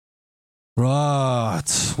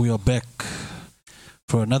Right, we are back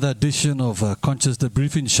for another edition of Conscious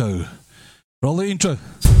Debriefing Show. Roll the intro.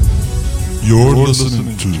 You're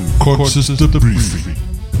listening to Conscious Debriefing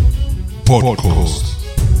Podcast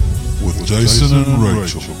with Jason and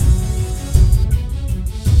Rachel.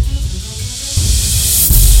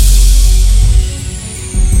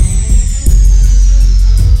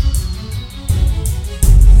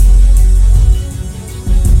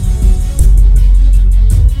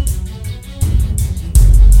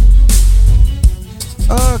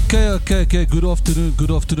 Okay. Good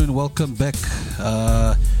afternoon. Welcome back.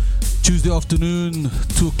 Tuesday afternoon,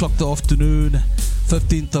 2 o'clock the afternoon,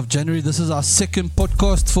 15th of January. This is our second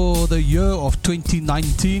podcast for the year of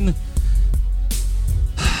 2019.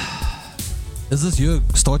 Is this year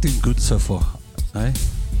starting good so far? Hey?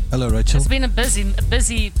 Hello, Rachel. It's been a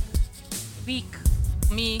busy week.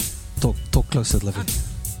 Me. Talk closer, Lovey.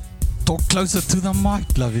 Talk closer to the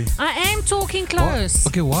mic, Lovey. I am talking close.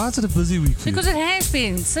 Okay, why is it a busy week for because you? it has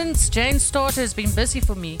been. Since Jane started, it's been busy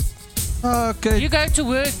for me. Okay. You go to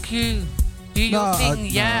work, you do your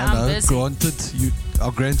thing. I'm busy. Granted,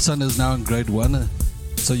 our grandson is now in grade 1,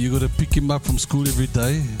 so you got to pick him up from school every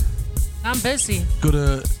day. I'm busy. Got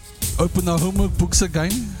to open our homework books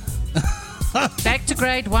again. Back to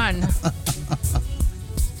grade 1.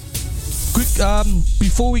 Quick,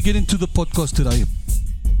 before we get into the podcast today,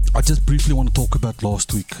 I just briefly want to talk about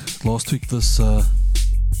last week. This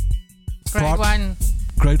grade 1.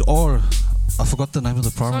 Grade R. I forgot the name of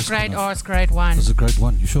the primary It's not grade school. R, it's grade 1. Was it grade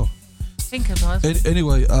 1? You sure? I think it was.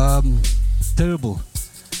 Anyway, terrible.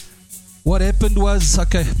 What happened was,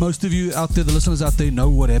 okay, most of you out there, the listeners out there, know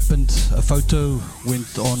what happened. A photo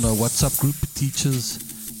went on a WhatsApp group.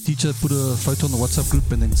 Teacher put a photo on the WhatsApp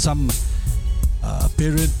group, and then some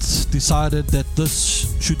parent decided that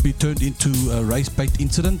this should be turned into a race-bait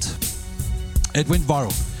incident. It went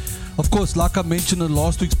viral. Of course, like I mentioned in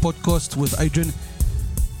last week's podcast with Adrian,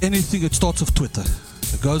 anything, it starts off Twitter.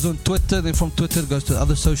 It goes on Twitter, then from Twitter it goes to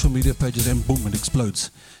other social media pages, and boom, it explodes.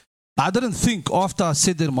 I didn't think after I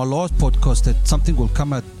said that in my last podcast that something will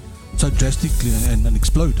come out so drastically and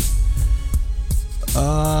explode.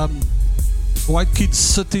 White kids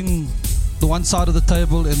sitting the one side of the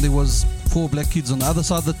table, and there was 4 black kids on the other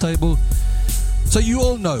side of the table. So you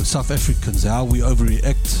all know, South Africans, how we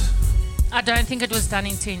overreact. I don't think it was done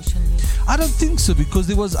intentionally. I don't think so, because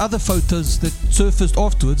there was other photos that surfaced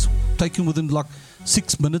afterwards, taken within like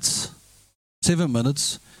 6 minutes, 7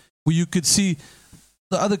 minutes, where you could see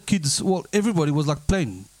the other kids, well, everybody was like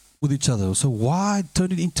playing with each other. So why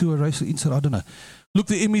turn it into a racial incident? I don't know. Look,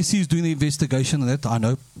 the MEC is doing the investigation on that, I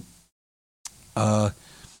know.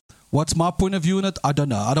 What's my point of view in it? I don't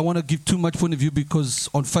know. I don't want to give too much point of view, because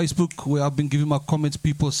on Facebook, where I've been giving my comments,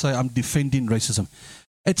 people say I'm defending racism.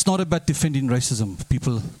 It's not about defending racism,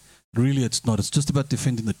 people. Really, it's not. It's just about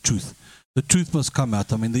defending the truth. The truth must come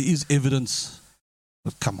out. I mean, there is evidence.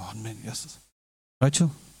 But come on, man. Yes.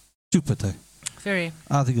 Rachel? Stupid, eh? Very.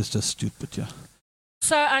 I think it's just stupid, yeah.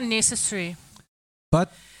 So unnecessary.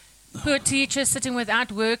 But poor teacher sitting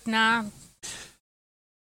without work now.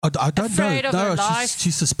 I don't Afraid know. of her No, life.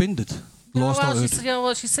 she's suspended. Last I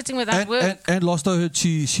heard. She's sitting without work. And last I heard,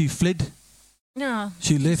 she fled. No.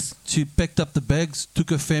 She left. She packed up the bags, took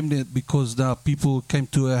her family, because now people came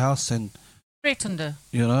to her house and threatened her.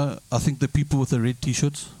 You know, I think the people with the red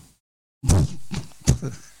t-shirts.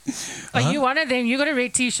 Are you one of them? You got a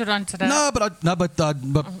red t-shirt on today. No, but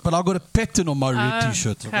I got a pattern on my red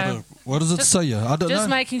t-shirt. Okay. What does it say? I don't know. Just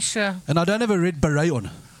making sure. And I don't have a red beret on.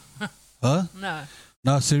 Huh? No.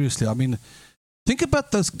 No, seriously. I mean, think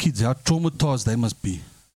about those kids, how traumatized they must be.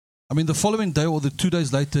 I mean, the following day or the 2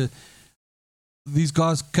 days later, these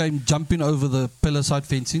guys came jumping over the palisade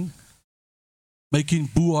fencing, making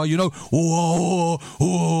boo-ah, you know,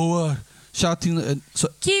 shouting. And so,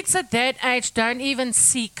 kids at that age don't even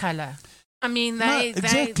see color. I mean,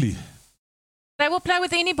 exactly. They will play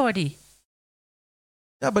with anybody.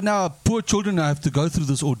 Yeah, but now poor children now have to go through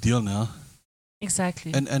this ordeal now.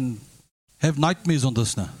 Exactly. And have nightmares on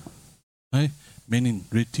this now. Hey? Men in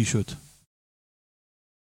red t-shirt.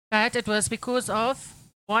 But it was because of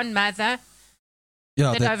one mother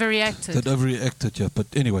that overreacted. That overreacted, yeah. But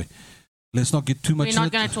anyway, let's not get too much. We're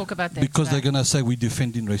not going to talk about that because today. They're going to say we're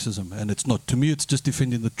defending racism, and it's not. To me, it's just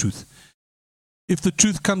defending the truth. If the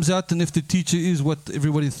truth comes out, and if the teacher is what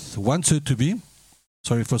everybody wants her to be,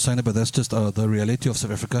 sorry for saying it, but that's just the reality of South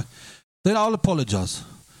Africa, then I'll apologize.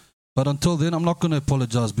 But until then, I'm not going to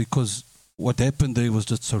apologize, because what happened there was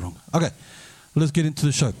just so wrong. Okay, let's get into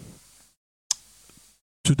the show.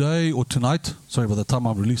 Today or tonight, sorry, by the time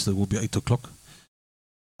I release it will be 8 o'clock.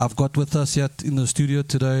 I've got with us yet in the studio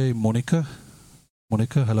today Monica.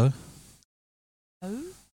 Monica, hello.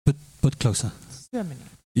 bit closer. So many.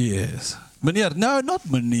 Yes. Meneer. No, not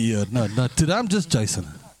meneer. No. Today I'm just Jason.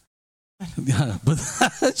 Yeah, but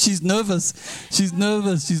she's nervous. She's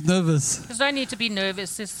nervous. There's no need to be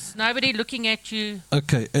nervous. There's nobody looking at you.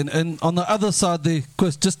 Okay, and on the other side there,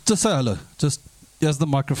 Chris, just say hello. Just here's the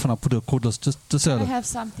microphone. I'll put a cordless. Just say I hello. have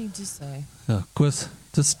something to say. Yeah, Chris,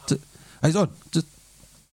 he's on. Just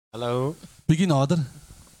Hello. begin harder.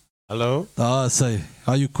 Hello. Say,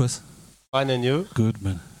 how are you, Chris? Fine, and you? Good,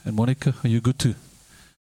 man. And Monica, are you good too?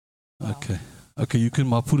 Okay, you can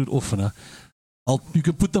put it off now. You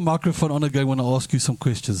can put the microphone on again when I ask you some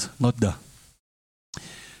questions. Not da.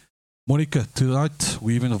 Monica, tonight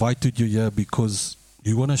we've invited you here because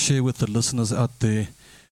you want to share with the listeners out there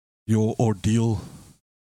your ordeal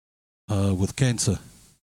with cancer.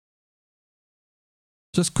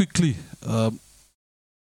 Just quickly,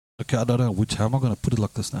 okay, I don't know how am I going to put it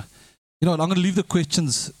like this now? You know what, I'm going to leave the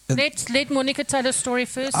questions. Let Monica tell her story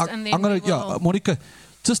first, and then Monica,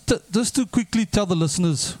 just to quickly tell the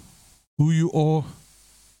listeners who you are,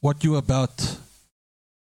 what you're about,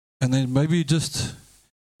 and then maybe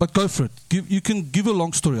but go for it. You can give a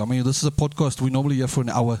long story. I mean, this is a podcast. We normally here for an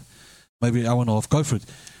hour, maybe an hour and a half. Go for it.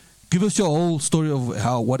 Give us your whole story of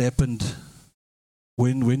what happened.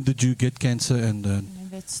 When did you get cancer, and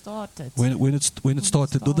When it started. when it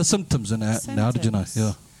started, the symptoms, and how did you know?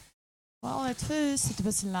 Yeah. Well, at first it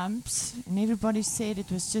was lumps, and everybody said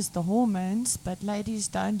it was just the hormones, but ladies,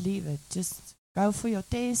 don't leave it. Just go for your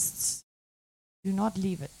tests. Do not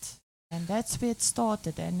leave it. And that's where it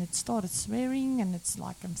started. And it started swearing, and it's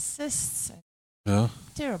like cysts. Yeah.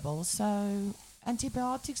 Terrible. So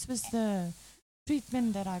antibiotics was the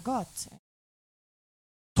treatment that I got.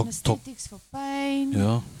 Anesthetics for pain.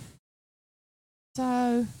 Yeah.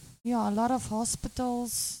 So, yeah, a lot of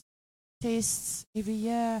hospitals, tests every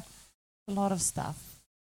year, a lot of stuff.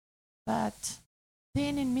 But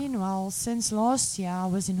then in meanwhile, since last year, I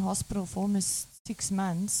was in hospital for almost 6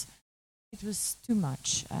 months. It was too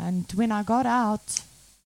much. And when I got out,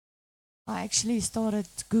 I actually started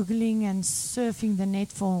Googling and surfing the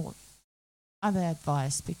net for other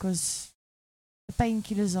advice because the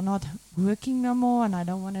painkillers are not working no more and I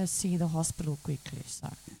don't want to see the hospital quickly. So,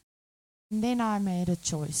 and then I made a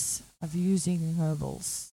choice of using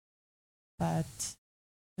herbals. But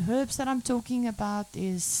the herbs that I'm talking about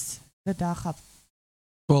is the dagga.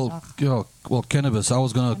 Well, cannabis. I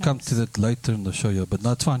was going to come to that later in the show, yeah, but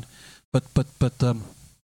that's fine. But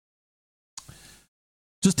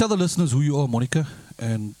just tell the listeners who you are, Monica,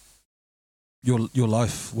 and your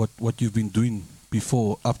life, what you've been doing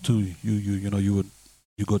before up to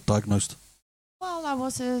you got diagnosed. Well, I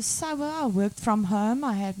was a sewer. I worked from home.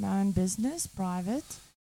 I had my own business, private.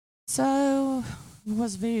 So I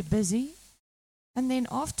was very busy. And then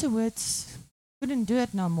afterwards, couldn't do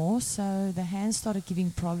it no more. So the hands started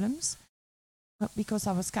giving problems. Because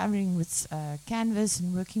I was covering with canvas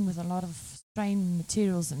and working with a lot of strain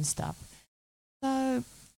materials and stuff. So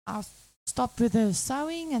I stopped with the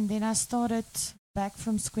sewing, and then I started back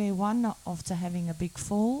from square one after having a big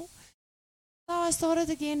fall. So I started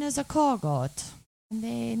again as a car guard. And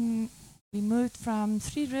then we moved from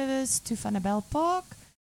Three Rivers to Vanderbijl Park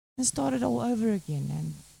and started all over again.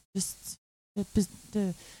 And just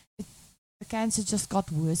the cancer just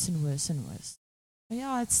got worse and worse and worse. So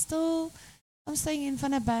yeah, I'm staying in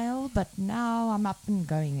Vanderbijl, but now I'm up and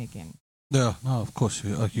going again. Yeah, no, of course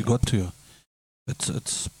you got to.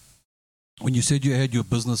 It's when you said you had your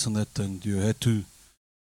business and that, and you had to,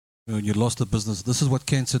 when you lost the business. This is what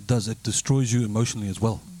cancer does. It destroys you emotionally as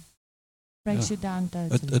well. Breaks you down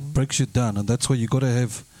totally. It breaks you down, and that's why you got to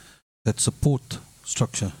have that support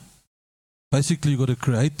structure. Basically, you got to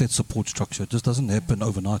create that support structure. It just doesn't happen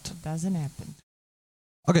overnight. It doesn't happen.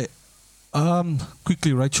 Okay,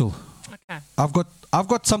 quickly, Rachel. Okay. I've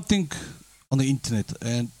got something on the internet,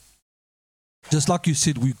 and just like you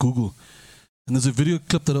said, we Google, and there's a video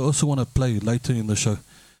clip that I also want to play later in the show,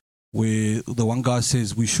 where the one guy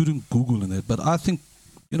says we shouldn't Google in that, but I think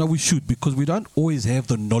we should, because we don't always have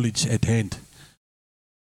the knowledge at hand.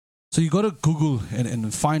 So you got to Google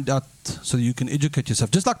and find out so that you can educate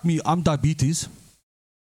yourself. Just like me, I'm diabetes,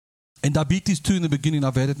 and diabetes too. In the beginning,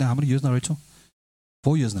 I've had it now. How many years now, Rachel?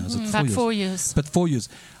 4 years now. Is it 4 years? 4 years. But 4 years.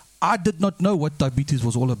 I did not know what diabetes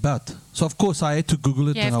was all about. So, of course, I had to Google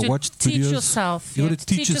it, and I watched videos. You have to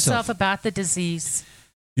teach yourself about the disease.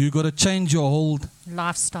 You got to change your whole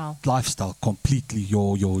lifestyle completely,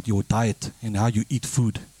 your diet and how you eat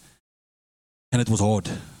food. And it was hard.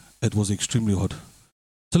 It was extremely hard.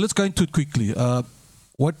 So let's go into it quickly.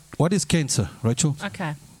 What is cancer, Rachel?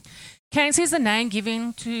 Okay. Cancer is a name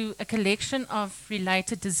given to a collection of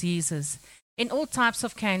related diseases in all types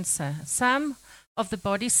of cancer. Some of the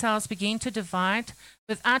body cells begin to divide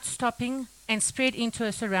without stopping and spread into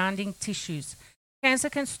the surrounding tissues. Cancer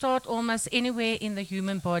can start almost anywhere in the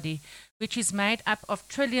human body, which is made up of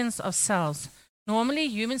trillions of cells. Normally,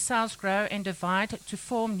 human cells grow and divide to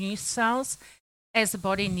form new cells as the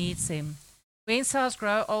body needs them. When cells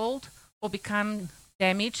grow old or become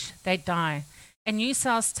damaged, they die, and new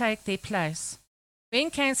cells take their place. When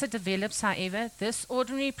cancer develops, however, this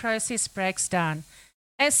ordinary process breaks down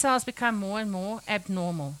as cells become more and more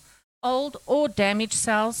abnormal. Old or damaged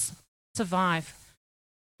cells survive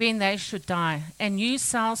when they should die, and new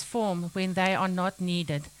cells form when they are not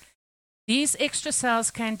needed. These extra cells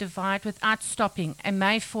can divide without stopping and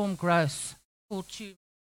may form growths called tumors.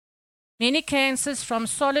 Many cancers from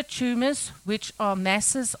solid tumors, which are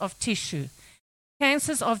masses of tissue.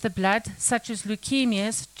 Cancers of the blood, such as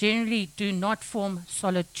leukemias, generally do not form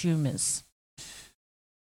solid tumors.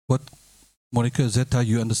 What, Monica, is that how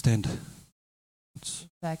you understand? It's,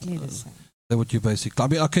 Exactly the same. that what you basically, I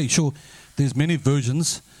mean, okay, sure, there's many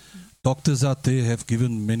versions. Doctors out there have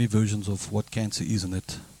given many versions of what cancer is, isn't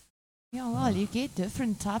it? Yeah, well, you get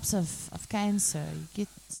different types of cancer. You get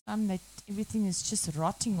some that everything is just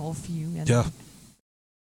rotting off you. And Yeah.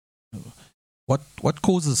 What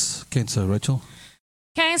causes cancer, Rachel?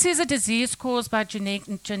 Cancer is a disease caused by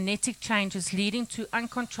genetic changes leading to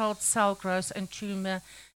uncontrolled cell growth and tumor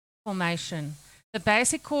formation. The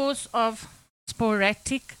basic cause of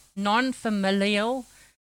sporadic, non-familial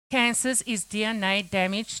cancers is DNA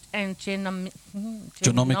damage and genomic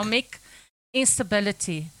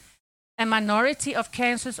instability. A minority of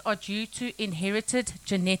cancers are due to inherited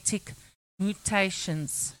genetic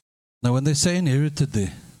mutations. Now, when they say inherited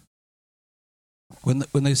there, when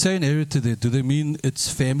they say inherited there, do they mean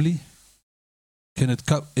it's family? Can it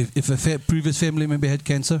come if a previous family member had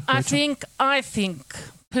cancer? Rachel? I think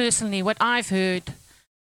personally, what I've heard,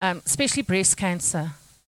 especially breast cancer.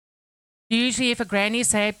 Usually, if a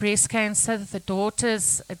granny's had breast cancer, the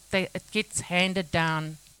daughters it gets handed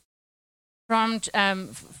down from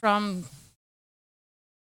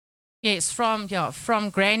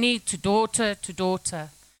granny to daughter.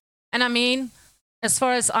 And I mean, as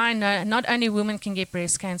far as I know, not only women can get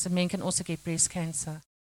breast cancer, men can also get breast cancer.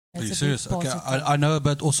 Are you That's a serious? big Okay, positive. I know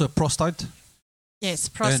about also prostate. Yes,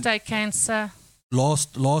 prostate cancer.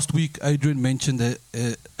 Last week, Adrian mentioned that,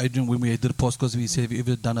 Adrian, when we did a podcast, we said, have you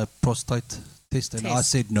ever done a prostate test? And I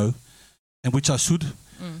said no, and which I should.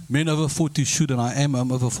 Men over 40 should, and I'm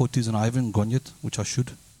over 40s and I haven't gone yet, which I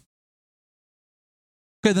should.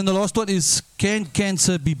 Okay, then the last one is, can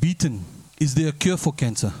cancer be beaten? Is there a cure for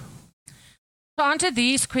cancer? To answer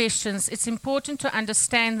these questions, it's important to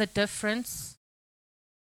understand the difference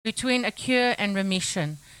between a cure and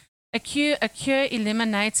remission. A cure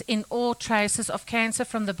eliminates in all traces of cancer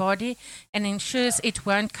from the body and ensures it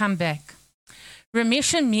won't come back.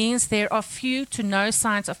 Remission means there are few to no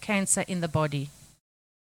signs of cancer in the body.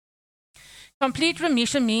 Complete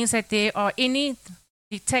remission means that there are any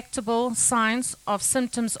detectable signs of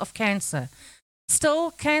symptoms of cancer.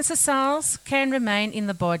 Still, cancer cells can remain in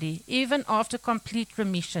the body even after complete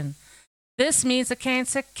remission. This means the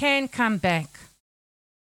cancer can come back.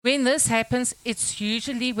 When this happens, it's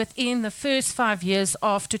usually within the first 5 years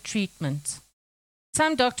after treatment.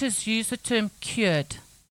 Some doctors use the term cured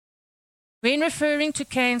when referring to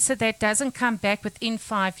cancer that doesn't come back within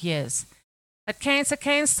 5 years. But cancer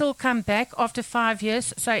can still come back after 5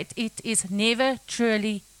 years, so it is never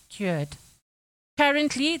truly cured.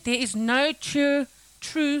 Currently, there is no true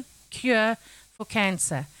cure for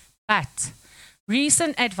cancer, but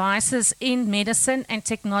recent advances in medicine and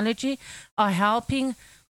technology are helping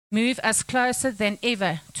move us closer than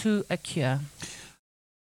ever to a cure.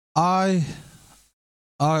 I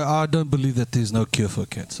don't believe that there's no cure for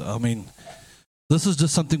cancer. I mean, this is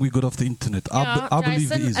just something we got off the internet. I believe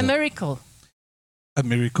there Jason, is a miracle. a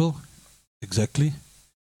miracle, exactly.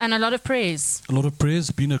 And a lot of prayers. A lot of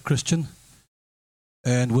prayers, being a Christian.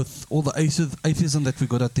 And with all the atheism that we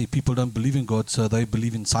got out there, people don't believe in God, so they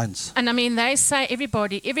believe in science. And I mean, they say every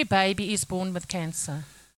baby is born with cancer.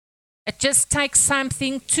 It just takes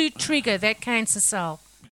something to trigger that cancer cell.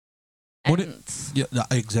 And Yeah,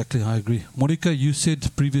 exactly, I agree. Monica, you said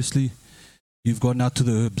previously you've gone out to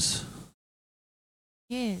the herbs.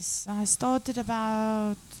 Yes, I started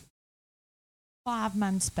about 5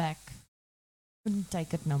 months back. Couldn't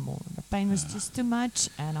take it no more. The pain was just too much,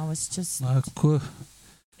 and I was just. Cool.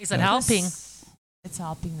 is it helping? It's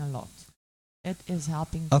helping a lot. It is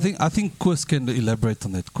helping. I think Chris can elaborate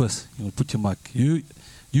on that. Chris, you will put your mic.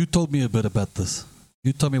 You told me a bit about this.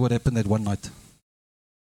 You told me what happened that one night.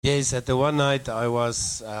 Yes, at the one night I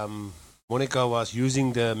was, Monica was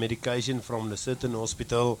using the medication from the certain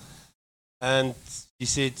hospital, And she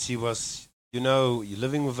said she was, you're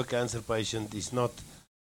living with a cancer patient is not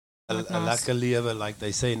a Not nice. lekker lewe, like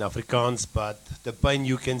they say in Afrikaans, but the pain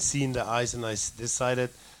you can see in the eyes. And I decided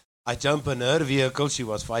I jump in her vehicle. She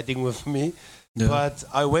was fighting with me. Yeah. But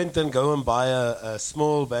I went and go and buy a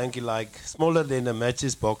small banky, like smaller than a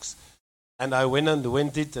matches box. And I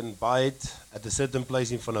went it and buy it at a certain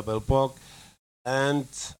place in Vanderbilt Park. And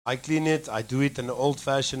I clean it. I do it in the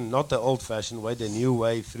old-fashioned, not the old-fashioned way, the new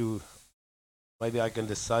way through. Maybe I can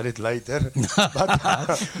decide it later.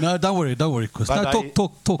 No, don't worry, Chris. But No,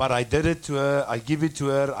 talk. But I did it to her. I give it to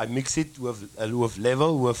her. I mix it with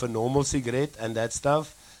level, with a normal cigarette and that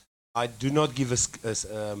stuff. I do not give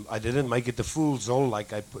I didn't make it a full zol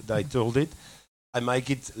like I told it. I make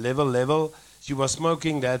it level. She was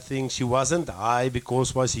smoking that thing. She wasn't high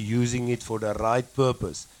because was she using it for the right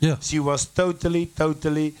purpose. Yeah. She was totally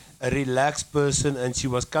a relaxed person, and she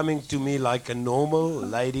was coming to me like a normal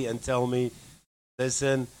lady and tell me,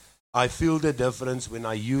 listen, I feel the difference when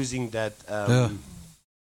I'm using that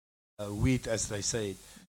weed, as they say.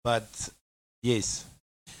 But yes,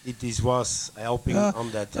 was helping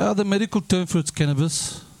on that. The medical term for it's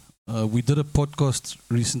cannabis. We did a podcast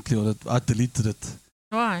recently on it. I deleted it.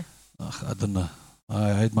 Why? I don't know. I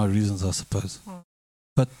had my reasons, I suppose.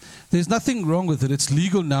 But there's nothing wrong with it. It's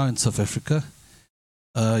legal now in South Africa.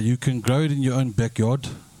 You can grow it in your own backyard.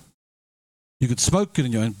 You could smoke it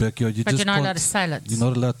in your own backyard. But you're not allowed to sell it. You're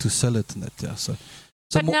not allowed to sell it in that, yeah.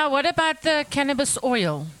 But now, what about the cannabis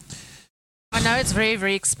oil? I know it's very,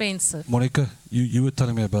 very expensive. Monica, you were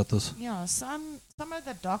telling me about this. Yeah, some of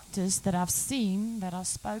the doctors that I've seen, that I've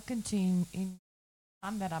spoken to in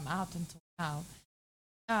time that I'm out until now,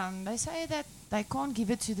 they say that they can't give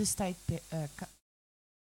it to the state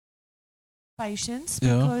patients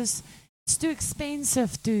because it's too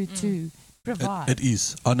expensive to provide. It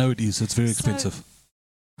is. I know it is. It's very expensive.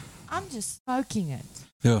 I'm just smoking it.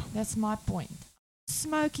 Yeah. That's my point.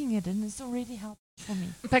 Smoking it, and it's already helping for me.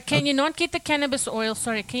 But can you not get the cannabis oil?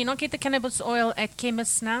 Sorry, can you not get the cannabis oil at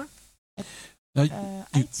chemists now?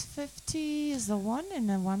 850 is the one, and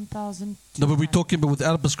the 1,000. No, but we're talking about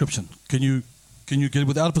without a prescription. Can you get it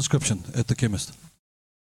without a prescription at the chemist?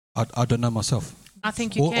 I don't know myself. I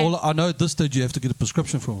think you can. All I know at this stage you have to get a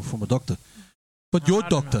prescription from a doctor. But your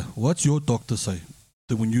doctor, what's your doctor say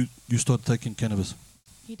that when you start taking cannabis?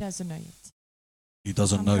 He doesn't know yet. He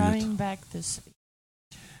doesn't know I'm yet. going back this week.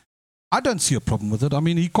 I don't see a problem with it. I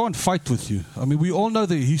mean, he can't fight with you. I mean, we all know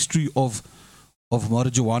the history of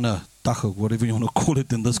marijuana, tacha, whatever you want to call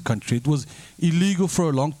it in this country. It was illegal for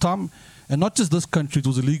a long time. And not just this country, it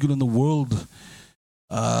was illegal in the world.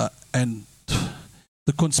 And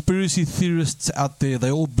the conspiracy theorists out there,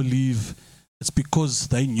 they all believe it's because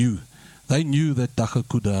they knew. They knew that tacha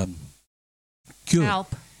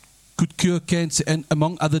could cure cancer and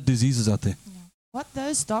among other diseases out there. Yeah. What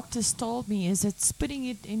those doctors told me is it's putting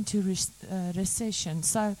it into recession.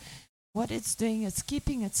 So what it's doing is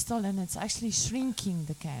keeping it still, and it's actually shrinking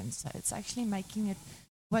the cancer. It's actually making it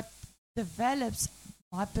what develops,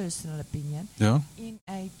 my personal opinion, in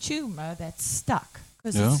a tumor that's stuck.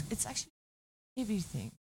 Because it's actually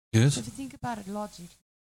everything. Yes. If you think about it logically.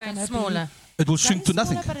 And smaller. It will shrink to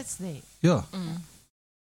nothing. But it's there. Yeah.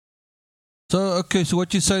 So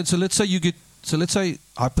what you're saying, so let's say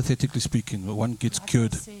hypothetically speaking, one gets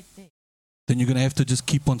cured, then you're going to have to just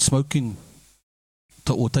keep on smoking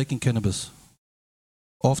or taking cannabis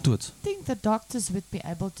afterwards. I think the doctors would be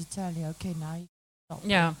able to tell you, okay, now you can stop.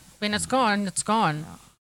 Yeah, when it's gone, it's gone.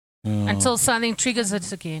 Yeah. Until something triggers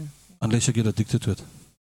it again. Unless you get addicted to it.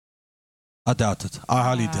 I doubt it. I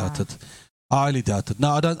highly doubt it. No,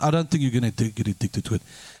 I don't think you're going to get addicted to it.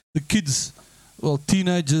 The kids, well,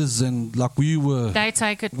 teenagers and like we were. They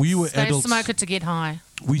take it. We were they adults. Smoke it to get high.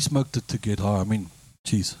 We smoked it to get high. I mean,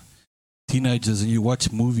 geez, teenagers, and you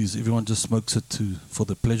watch movies. Everyone just smokes it for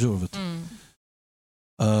the pleasure of it.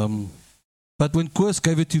 But when Koos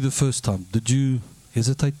gave it to you the first time, did you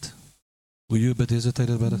hesitate? Were you a bit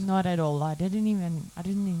hesitated about it? Not at all. I didn't even.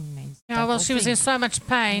 Yeah, well, she was in so much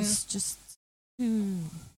pain.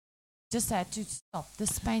 Just had to stop.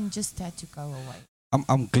 This pain just had to go away.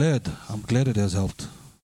 I'm glad it has helped.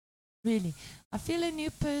 Really. I feel a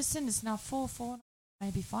new person. It's now 4,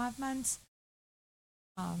 maybe 5 months.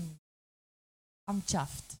 I'm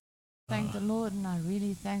chuffed. Thank the Lord, and I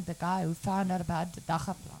really thank the guy who found out about the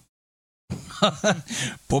Dacha plan.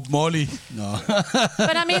 Bob Marley. No.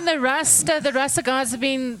 But I mean, the Rasta guys have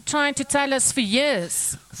been trying to tell us for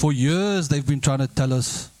years. For years, they've been trying to tell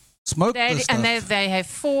us. Smoke this stuff. And they have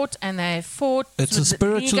fought and they have fought it's to a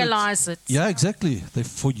spiritual legalize it. Yeah, exactly.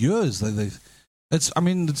 For years, It's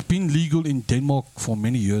been legal in Denmark for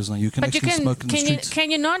many years now. You can But you actually can, smoke in the streets.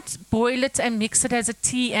 can you not boil it and mix it as a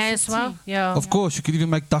tea as a well? tea. Yeah. Of course, you can even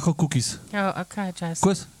make dacha cookies. Oh, okay, Jason.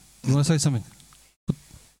 Chris, you want to say something?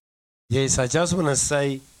 Yes, I just want to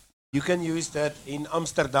say you can use that in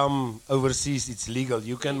Amsterdam overseas. It's legal.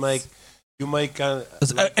 You can make I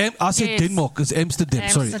said Yes. Denmark. It's Amsterdam.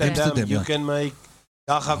 Sorry, Amsterdam. Amsterdam. you Yeah. can make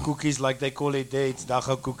dacha cookies like they call it there. It's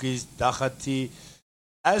dacha cookies, dacha tea.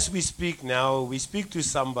 As we speak now, we speak to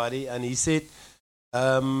somebody and he said,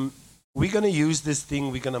 we're going to use this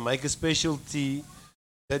thing. We're going to make a special tea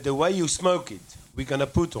that the way you smoke it, we're going to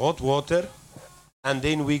put hot water and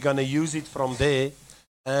then we're going to use it from there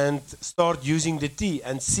and start using the tea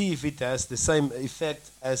and see if it has the same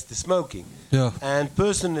effect as the smoking. Yeah. And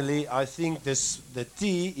personally, I think the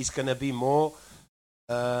tea is going to be more,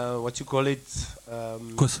 what you call it?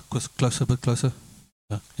 Chris, closer, a bit closer.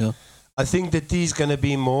 Yeah. I think the tea is going to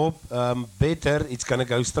be more better. It's going to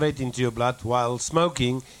go straight into your blood, while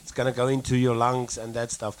smoking, it's going to go into your lungs and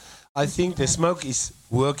that stuff. I think the smoke is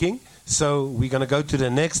working, so we're going to go to the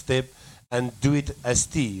next step and do it as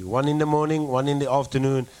tea. One in the morning, one in the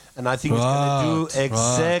afternoon, and I think it's going to do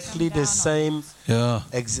exactly the same. Yeah.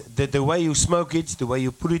 The way you smoke it, the way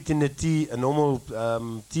you put it in the tea, a normal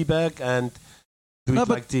tea bag, and do it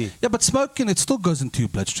like tea. Yeah, but smoking, it still goes into your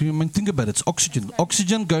bloodstream. I mean, think about it. It's oxygen.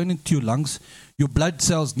 Oxygen going into your lungs. Your blood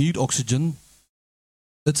cells need oxygen.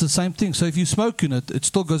 It's the same thing. So if you smoke in it, it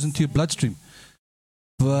still goes into your bloodstream.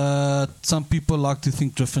 But some people like to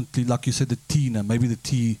think differently. Like you said, the tea now. Maybe the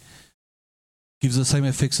tea gives the same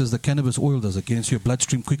effects as the cannabis oil does. It gets into your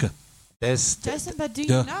bloodstream quicker. Jason, but do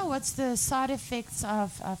you know what's the side effects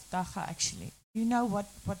of dacha actually? You know what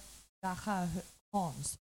dacha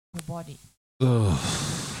harms your body?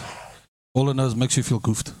 All I know is it makes you feel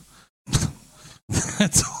goofed.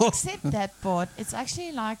 That's all. Except that part, it's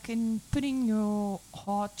actually like in putting your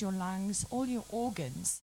heart, your lungs, all your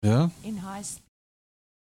organs Yeah? in high speed.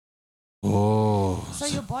 Oh. So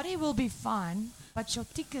your body will be fine, but your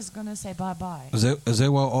tick is going to say bye-bye. Is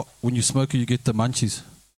that why when you smoke it, you get the munchies?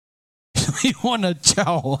 You want to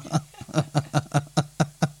chow.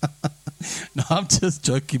 No, I'm just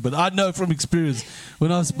joking, but I know from experience,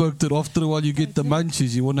 when I smoked it, after a while you get the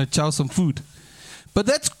munchies, you want to chow some food. But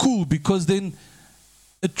that's cool because then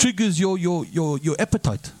it triggers your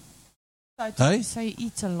appetite. Hey? So you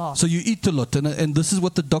eat a lot. So you eat a lot, and this is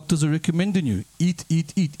what the doctors are recommending you. Eat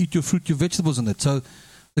your fruit, your vegetables and that. So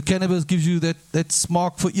the cannabis gives you that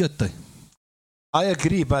smaak vir eet. I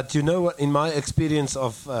agree, but you know what? In my experience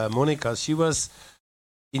of Monica, she was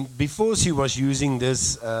before she was using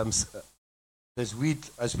this this weed,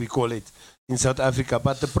 as we call it, in South Africa.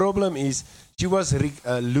 But the problem is she was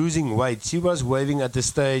losing weight. She was weighing at the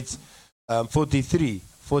stage 43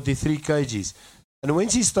 kgs. And when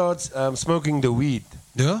she starts smoking the weed,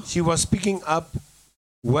 she was picking up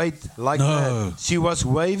weight like that. She was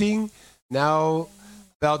weighing now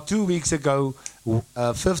about 2 weeks ago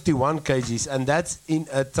 51 kgs, and that's in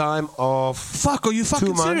a time of Fuck, are you fucking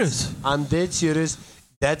 2 months. serious? I'm dead serious.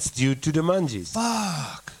 That's due to the munchies.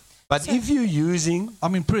 Fuck. But if you're using,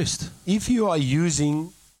 I'm impressed. if you are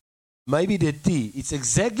using maybe the tea, it's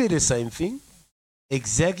exactly the same thing.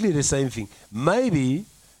 Exactly the same thing. Maybe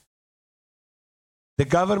the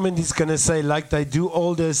government is going to say, like they do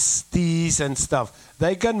all this teas and stuff,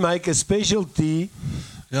 they can make a special tea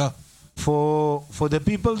for the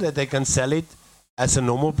people that they can sell it as a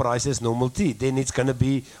normal price as normal tea. Then it's going to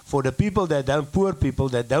be for the people poor people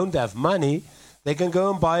that don't have money, they can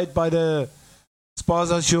go and buy it by the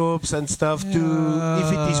spaza shops and stuff if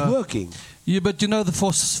it is working. Yeah, but you know the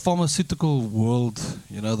pharmaceutical world,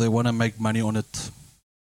 they want to make money on it.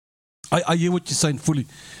 I hear what you're saying fully.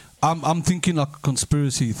 I'm thinking like a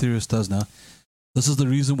conspiracy theorist does now. This is the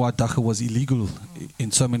reason why dacha was illegal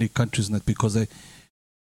in so many countries, and that because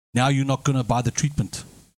now you're not going to buy the treatment.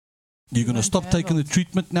 You're going to stop taking the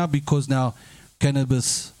treatment now because now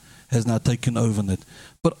cannabis has now taken over it.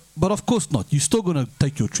 But of course not. You're still going to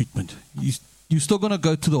take your treatment. You're still going to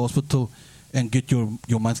go to the hospital and get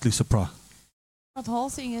your monthly supply. But the whole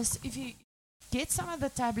thing is, if you get some of the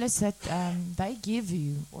tablets that they give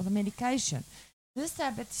you, or the medication, this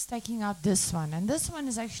tablet is taking out this one, and this one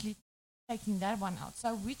is actually taking that one out.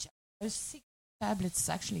 So which of those 6 tablets is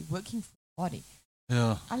actually working for the body?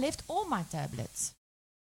 Yeah. I left all my tablets.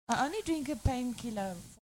 I only drink a painkiller.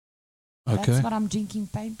 Okay. That's what I'm drinking,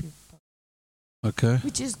 painkiller. Okay.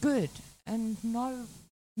 Which is good. And no,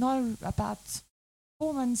 about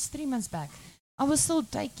 3 months back, I was still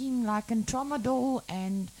taking like tramadol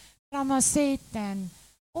and Pramacet and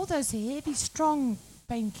all those heavy, strong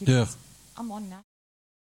painkillers. Yeah. I'm on that.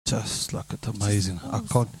 Just like it's amazing. I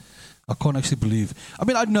I can't actually believe. I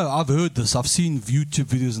mean, I know, I've heard this. I've seen YouTube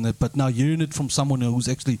videos and that, but now hearing it from someone who's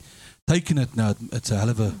actually taken it now, it's a hell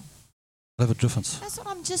of a difference. That's what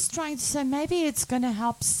I'm just trying to say. Maybe it's going to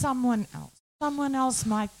help someone else. Someone else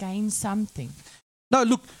might gain something. No,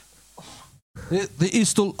 look, there is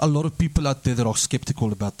still a lot of people out there that are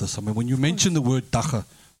skeptical about this. I mean, when you mention the word dagga,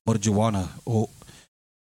 marijuana, or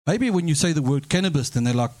maybe when you say the word cannabis, then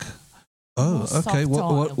they're like, oh, okay,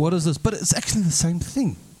 what is this? But it's actually the same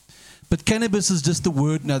thing. But cannabis is just the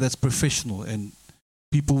word now that's professional, and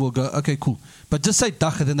people will go, okay, cool. But just say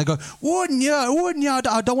dagga, then they go, oh, yeah,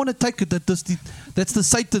 I don't want to take it. That's the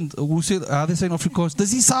Satan. Hoe sê, how they say in Afrikaans?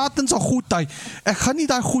 Dis die Satan se goedheid. Ek gaan nie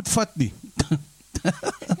daai goed vat nie.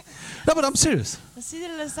 No, but I'm serious. They see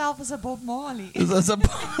themselves as a Bob Marley. No,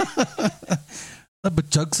 but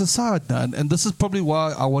jokes aside, now, and this is probably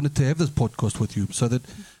why I wanted to have this podcast with you, so that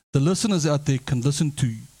the listeners out there can listen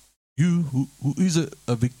to you, who is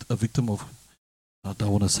a victim of. I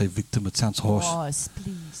don't want to say victim. It sounds harsh. Yes,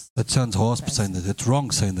 please. That sounds harsh saying that. It's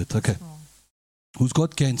wrong saying that. Okay. Who's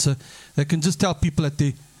got cancer? They can just tell people that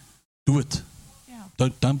they do it. Yeah.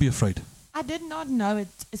 Don't be afraid. I did not know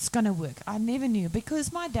it's going to work. I never knew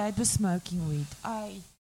because my dad was smoking weed. I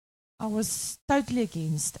was totally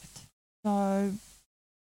against it. So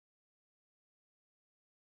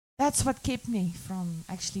that's what kept me from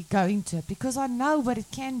actually going to it because I know what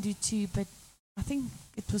it can do to you, but I think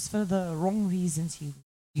it was for the wrong reasons.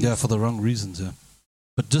 Yeah, for the wrong reasons, yeah.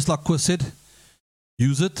 But just like Koos said,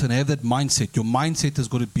 use it and have that mindset. Your mindset has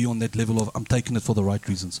got to be on that level of, I'm taking it for the right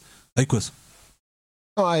reasons. Hey, Koos.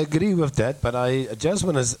 No, I agree with that, but I just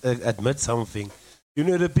want to admit something. You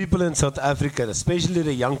know, the people in South Africa, especially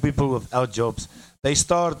the young people without jobs, they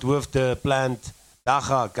start with the plant,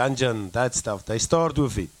 dagga, ganja, and that stuff. They start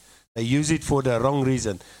with it. They use it for the wrong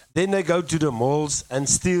reason. Then they go to the malls and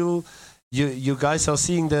still, you guys are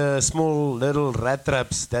seeing the small little rat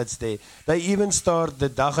traps that's there. They even start, the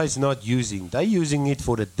dagga is not using. They're using it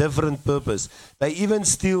for a different purpose. They even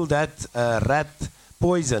steal that rat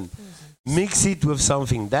poison. Mix it with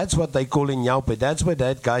something. That's what they call in Nyaupe. That's why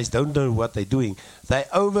that guys don't know what they're doing. They're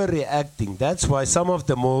overreacting. That's why some of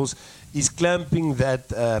the malls is clamping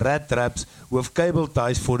that rat traps with cable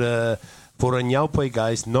ties for a Nyaupe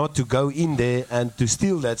guys not to go in there and to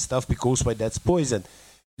steal that stuff because why that's poison.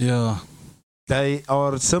 Yeah. They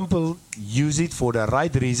are simple. Use it for the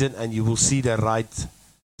right reason and you will see the right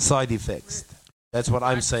side effects. That's what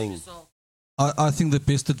I'm saying. I think the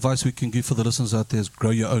best advice we can give for the listeners out there is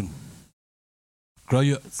grow your own. Grow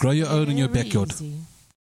your own in your backyard. Easy.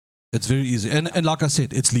 It's very easy. And like I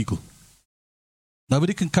said, it's legal.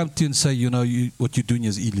 Nobody can come to you and say, what you're doing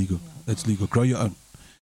is illegal. It's legal. Grow your own.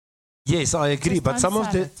 Yes, I agree. Just But some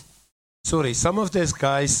of these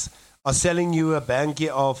guys are selling you a bankie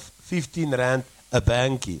of 15 Rand a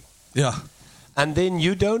bankie. Yeah. And then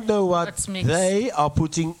you don't know what they are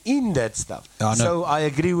putting in that stuff. Yeah, so I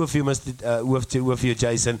agree with you, with you,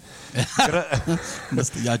 Jason.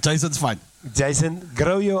 Yeah, Jason's fine. Jason,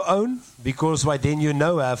 grow your own because why then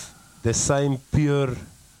have the same pure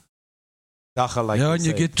dagga like and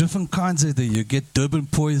you get different kinds of there. You get Durban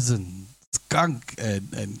poison, skunk,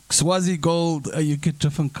 and Swazi gold. You get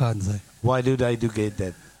different kinds. Why do they get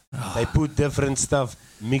that? They put different stuff,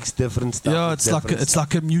 mix different stuff. Yeah, it's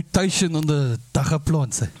like a mutation on the dagga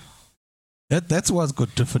plants. That's why it's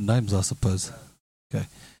got different names, I suppose. Okay,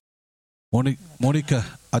 Monica,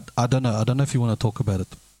 I don't know if you want to talk about it.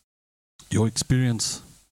 Your experience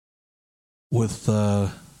with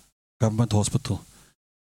government hospital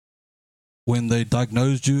when they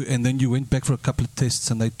diagnosed you and then you went back for a couple of tests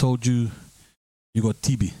and they told you got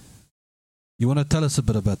TB. You want to tell us a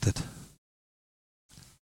bit about that?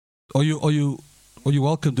 Are you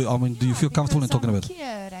welcome to? I mean, do you feel comfortable in talking about it?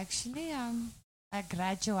 Cured, actually, I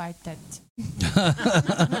graduated.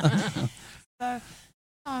 So,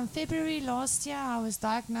 in February last year, I was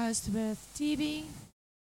diagnosed with TB.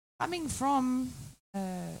 Coming from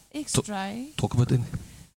X-ray. Talk about it.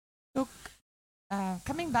 Look,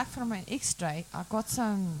 coming back from an X-ray, I got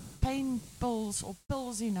some pain pills or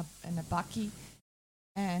pills in a bucky,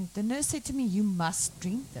 and the nurse said to me, "You must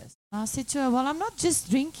drink this." And I said to her, "Well, I'm not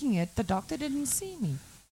just drinking it. The doctor didn't see me."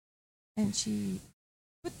 And she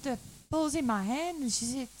put the pills in my hand, and she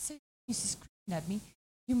said, she screamed at me,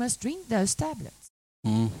 "You must drink those tablets."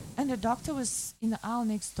 Mm. And the doctor was in the aisle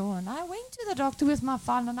next door, and I went to the doctor with my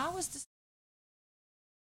file, and I was just...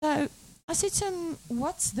 So I said to him,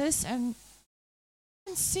 "What's this?" And he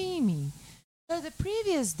didn't see me. So the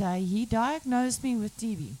previous day, he diagnosed me with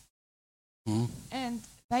TB. Mm. And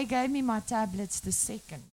they gave me my tablets the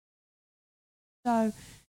second. So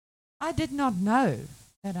I did not know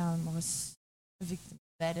that I was a victim.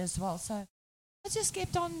 that as well. So I just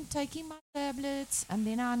kept on taking my tablets, and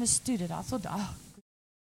then I understood it. I thought, oh,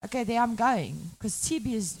 okay, there I'm going, because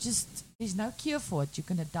TB is just, there's no cure for it. You're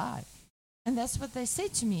going to die. And that's what they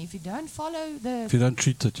said to me. If you don't follow If you don't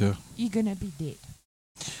treat it, yeah. you're going to be dead.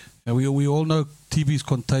 And we all know TB is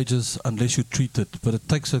contagious unless you treat it, but it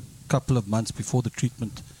takes a couple of months before the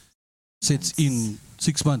treatment sets in.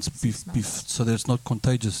 6 months, so that it's not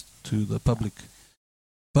contagious to the public.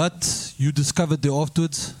 But you discovered there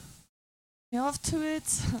afterwards.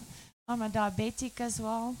 Afterwards, I'm a diabetic as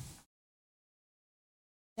well.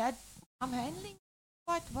 That I'm handling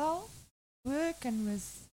quite well, work and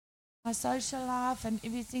with my social life and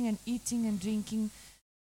everything, and eating and drinking,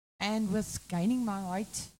 and with gaining my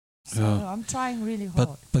weight. So I'm trying really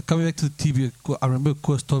hard. But coming back to the TB, I remember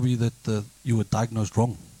Koos told me that you were diagnosed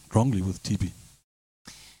wrongly with TB.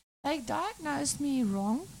 They diagnosed me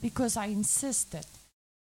wrong because I insisted.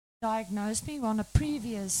 Diagnosed me on a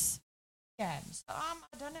previous scan. So I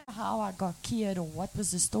don't know how I got cured or what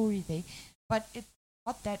was the story there, but it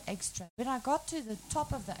got that extra. When I got to the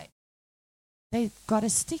top of they got a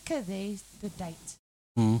sticker there, the date,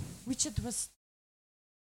 which it was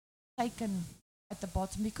taken at the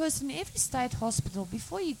bottom, because in every state hospital,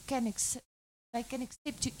 before you can they can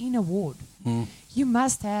accept you in a ward, you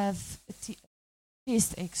must have a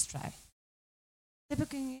chest X-ray. They're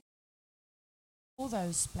booking all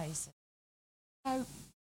those places. So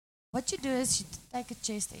what you do is you take a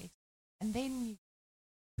chest X-ray and then you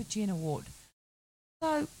put you in a ward.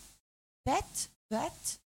 So that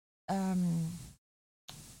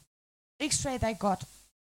X-ray they got,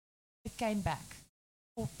 it came back,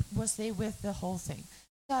 or was there with the whole thing.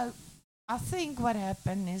 So I think what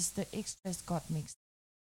happened is the X-rays got mixed.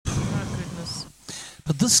 Oh, goodness.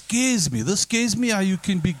 But this scares me. This scares me how you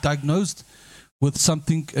can be diagnosed with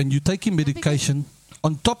something and you're taking medication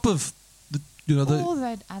on top of all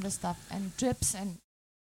that other stuff and drips, and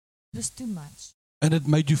it was too much. And it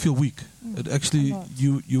made you feel weak. It actually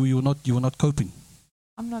you were not coping.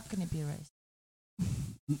 I'm not going to be raised.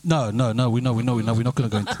 No. We know. We're not going to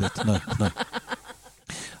go into that. No.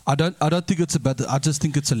 I don't think it's about that. I just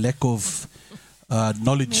think it's a lack of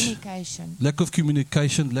knowledge, lack of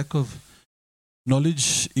communication, lack of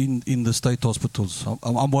knowledge in the state hospitals.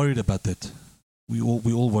 I'm worried about that. We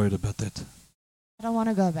all worried about that. I don't want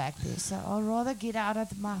to go back there, so I'll rather get out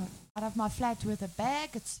of my flat with a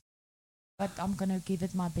bag. But I'm gonna give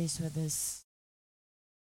it my best with this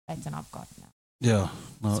pattern I've got now. Yeah,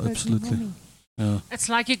 no, absolutely. Yeah. It's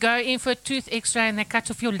like you go in for a tooth X-ray and they cut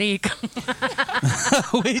off your leg.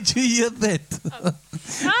 Where'd you hear that?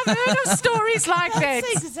 I've heard of stories like that.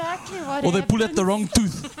 That's exactly what Or they pull out the wrong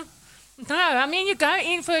tooth. No, I mean you go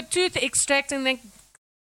in for a tooth extract and they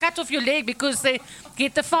cut off your leg because they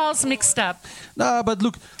get the files mixed up. No, but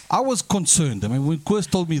look, I was concerned. I mean, when Koos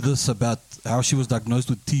told me this about how she was diagnosed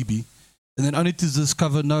with TB, and then only to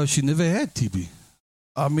discover, no, she never had TB.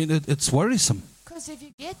 I mean, it's worrisome. Because if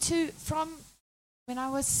you get from when I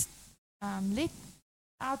was let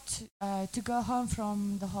out to go home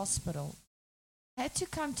from the hospital, I had to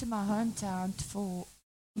come to my hometown for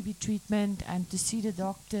TB treatment and to see the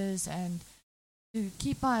doctors and to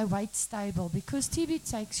keep my weight stable, because TB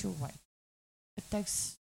takes your weight. It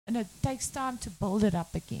takes time to build it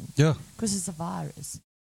up again. Yeah. Because it's a virus.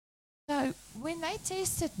 So when they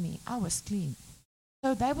tested me, I was clean.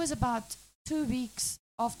 So that was about 2 weeks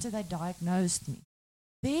after they diagnosed me.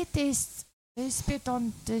 Their tests, their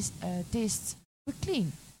sputum tests were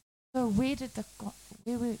clean. So where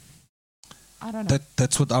were, I don't know.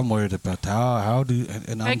 That's what I'm worried about. How do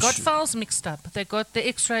and they got files mixed up. They got the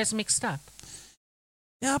X-rays mixed up.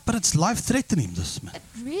 Yeah, but it's life-threatening, this, man. It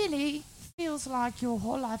really feels like your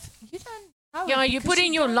whole life. You don't know. Yeah, you put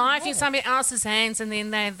in your life in somebody else's hands and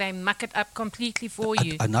then they muck it up completely for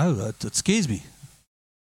you. I know. It scares me.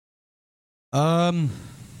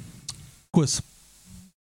 Koos,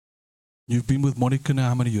 you've been with Monica now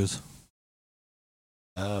how many years?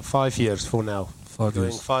 5 years for now. 5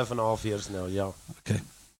 Going years. 5.5 years now, yeah. Okay.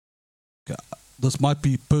 This might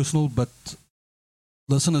be personal, but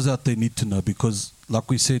listeners out there need to know, because like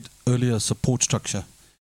we said earlier, support structure,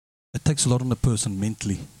 it takes a lot on a person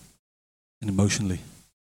mentally and emotionally.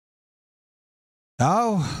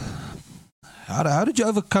 How did you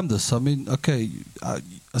overcome this? I mean, okay, I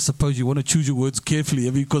suppose you want to choose your words carefully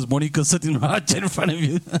because Monica's sitting right in front of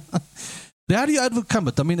you. But how do you overcome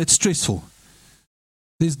it? I mean, it's stressful.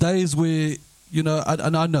 There's days where,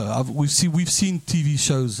 and I know, we've seen TV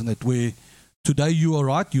shows and that where today you are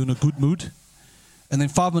right, you're in a good mood, and then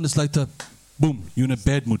 5 minutes later, boom, you're in a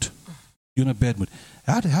bad mood.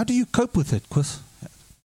 How do you cope with it, Koos?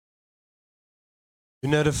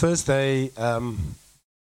 The first day,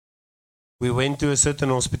 we went to a certain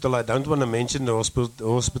hospital. I don't want to mention the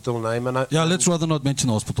hospital name. And Yeah, let's rather not mention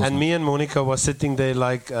hospitals. and me and Monica was sitting there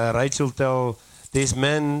like Rachel tell this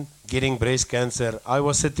man getting breast cancer. I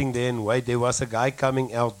was sitting there and wait. There was a guy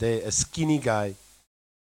coming out there, a skinny guy.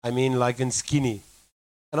 I mean, like in skinny.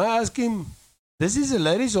 And I asked him, "This is a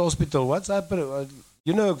ladies' hospital. What's up?"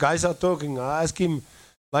 You know, guys are talking. I asked him,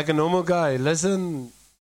 like a normal guy, "Listen,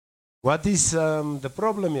 what is the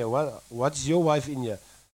problem here? What's your wife in here?"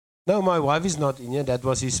 "No, my wife is not in here." That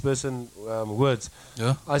was his person words.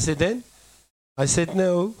 Yeah. I said,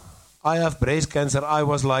 "No, I have breast cancer." I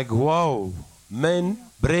was like, "Wow, man,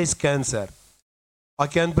 breast cancer." I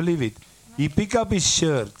can't believe it. He picked up his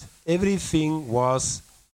shirt. Everything was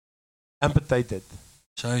amputated.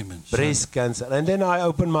 Shame, man. Shame. Breast cancer. And then I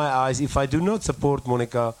opened my eyes. If I do not support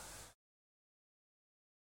Monica,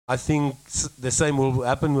 I think the same will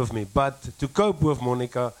happen with me. But to cope with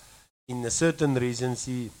Monica, in a certain reason,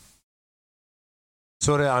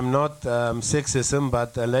 sorry, I'm not sexism,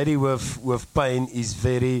 but a lady with pain is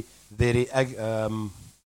very, very,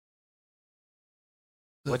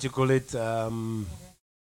 what you call it,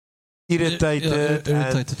 irritated.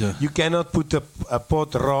 Irritated, yeah. You cannot put a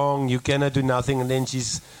pot wrong, you cannot do nothing, and then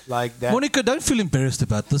she's like that. Monica, don't feel embarrassed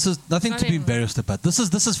about this. Is nothing to be embarrassed about. This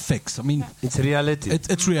is facts. I mean, It's reality.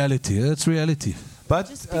 it's reality. It's reality. But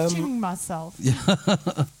Just picturing myself.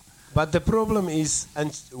 but the problem is, and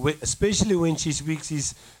especially when she's weak,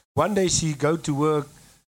 is one day she go to work,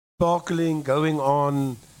 sparkling, going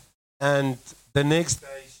on, and the next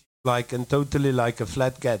day she's like and totally like a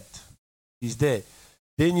flat cat. She's there.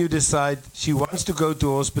 Then you decide she wants to go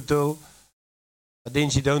to hospital, but then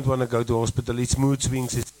she don't want to go to hospital. It's mood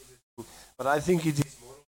swings. But I think it is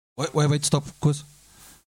more. Wait, stop, Chris.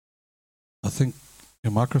 I think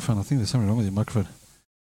your microphone. I think there's something wrong with your microphone.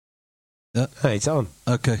 Hey, it's on.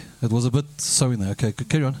 Okay, it was a bit so in there. Okay,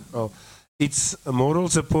 carry on. It's a moral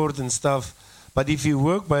support and stuff. But if you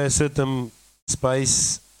work by a certain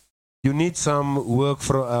space, you need some work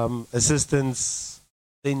for assistance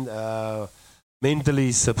in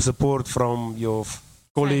mentally support from your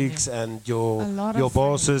colleagues and A lot your of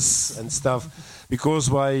bosses and stuff, because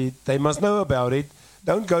why they must know about it.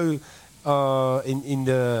 Don't go in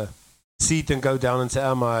the seat and go down and say,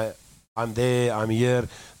 I'm there, I'm here,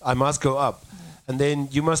 I must go up. And then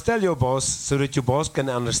you must tell your boss so that your boss can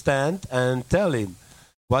understand and tell him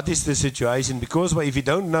what is the situation. Because if you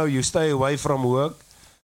don't know, you stay away from work.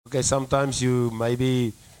 Okay, sometimes you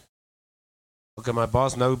maybe, okay, my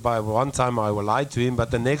boss knows by one time I will lie to him, but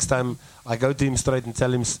the next time I go to him straight and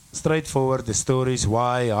tell him straightforward the stories,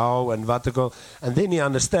 why, how, and what to go. And then he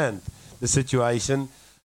understands the situation.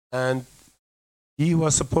 And he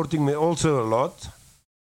was supporting me also a lot.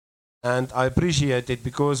 And I appreciate it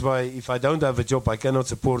because if I don't have a job, I cannot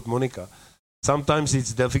support Monica. Sometimes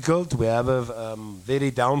it's difficult. We have a very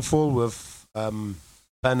downfall with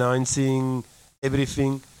financing,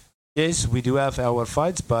 everything. Yes, we do have our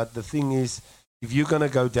fights, but the thing is, if you're going to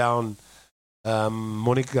go down,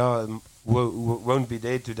 Monica won't be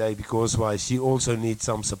there today because why? She also needs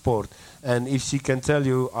some support. And if she can tell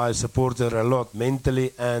you, I support her a lot,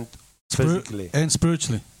 mentally and physically. And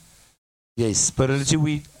spiritually. Yes,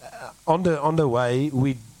 spiritually. On the way,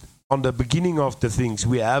 on the beginning of the things,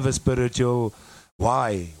 we have a spiritual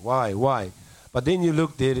why. But then you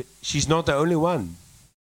look there, she's not the only one.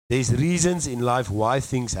 There's reasons in life why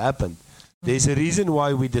things happen. There's a reason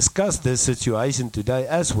why we discuss this situation today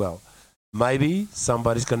as well. Maybe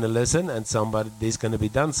somebody's going to listen and there's going to be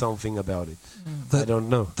done something about it. I don't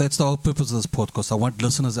know. That's the whole purpose of this podcast. I want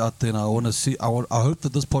listeners out there, and I want to see. I hope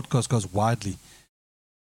that this podcast goes widely,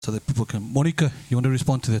 so that people can. Monica, you want to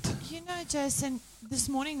respond to that? You know, Jason, this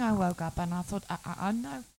morning I woke up and I thought, I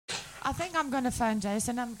know. I think I'm going to phone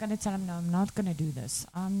Jason. I'm going to tell him, no, I'm not going to do this.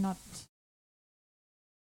 I'm not.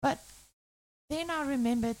 But then I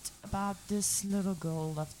remembered about this little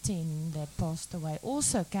girl of 10 that passed away,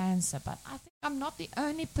 also cancer. But I think I'm not the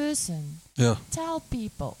only person. Yeah. Tell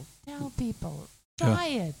people. Try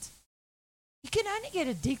it. You can only get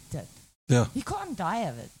addicted. Yeah. You can't die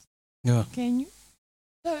of it. Yeah. Can you?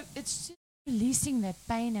 So it's just releasing that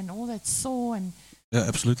pain and all that sore, and Yeah,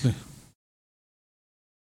 absolutely.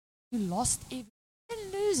 you lost everything. You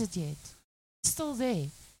didn't lose it yet. It's still there.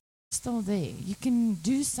 Still there. You can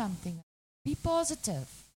do something. Be positive.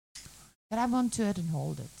 Grab onto it and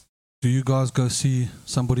hold it. Do you guys go see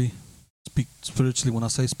somebody? Speak spiritually. When I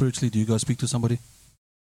say spiritually, do you go speak to somebody?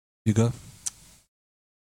 You go?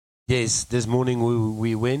 Yes, this morning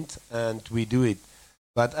we went and we do it.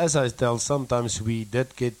 But as I tell, sometimes we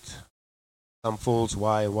did get some faults,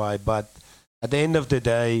 why. But at the end of the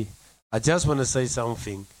day, I just want to say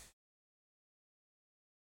something.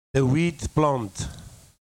 The wheat plant,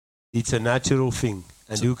 it's a natural thing.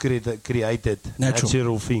 And who created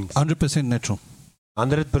natural things? 100% natural.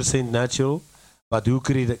 100% natural, but who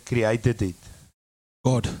created it?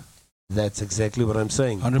 God. That's exactly what I'm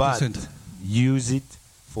saying. 100%. But use it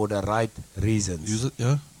for the right reasons. Use it,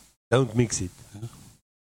 yeah. Don't mix it.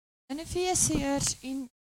 In Ephesians,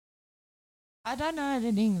 I don't know it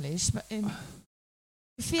in English, but in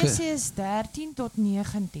Ephesians 13 tot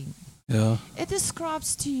 19, Yeah. it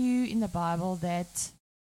describes to you in the Bible that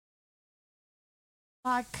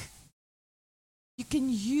like you can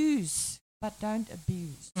use but don't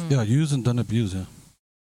abuse. Yeah, use and don't abuse, yeah.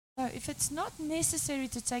 So if it's not necessary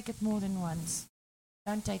to take it more than once,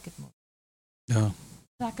 don't take it more. Yeah.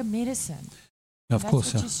 Like a medicine. Yeah, of That's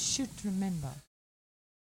course, what yeah. you should remember.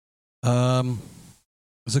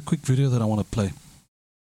 There's a quick video that I want to play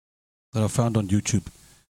that I found on YouTube.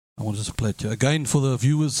 I want to just play it here. Again, for the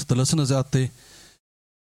viewers, the listeners out there,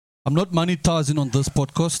 I'm not monetizing on this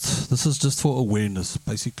podcast. This is just for awareness,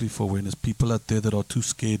 basically for awareness. People out there that are too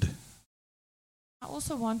scared. I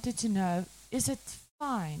also wanted to know, is it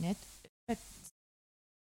fine?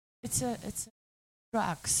 It's a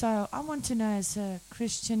drug. So I want to know as a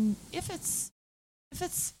Christian, if it's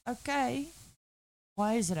okay,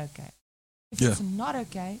 why is it okay? If it's not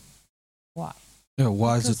okay, why? Yeah,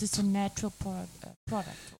 why because is it? It's a natural product. Or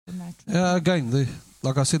natural Yeah, again,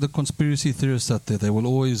 like I said, the conspiracy theorists out there, they will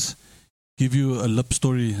always give you a lip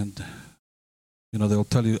story and, they'll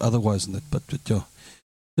tell you otherwise in that. But yeah.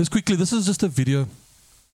 Let's quickly, this is just a video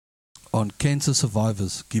on cancer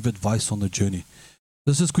survivors, give advice on the journey.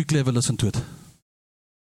 Let's just quickly have a listen to it.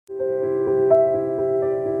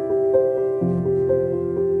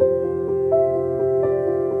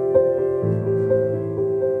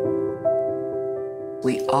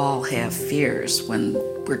 We all have fears when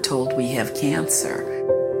we're told we have cancer.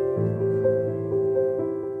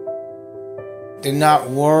 Do not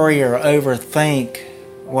worry or overthink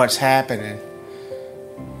what's happening.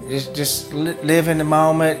 Just live in the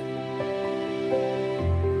moment.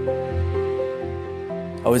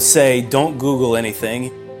 I would say don't Google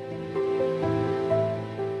anything.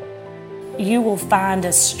 You will find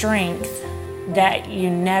a strength that you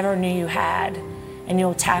never knew you had, and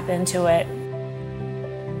you'll tap into it.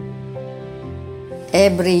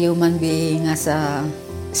 Every human being has a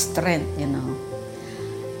strength,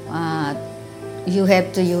 you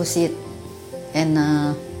have to use it, and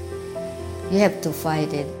you have to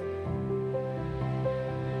fight it.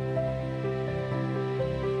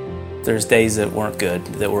 There's days that weren't good,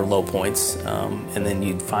 that were low points, and then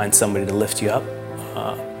you'd find somebody to lift you up,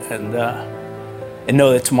 and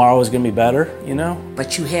know that tomorrow is going to be better,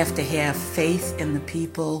 But you have to have faith in the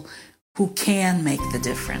people who can make the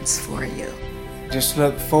difference for you. Just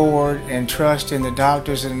look forward and trust in the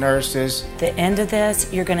doctors and nurses. At the end of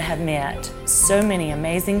this, you're going to have met so many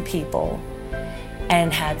amazing people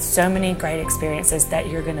and had so many great experiences that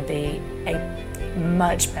you're going to be a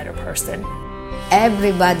much better person.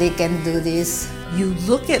 Everybody can do this. You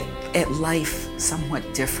look at life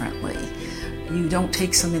somewhat differently. You don't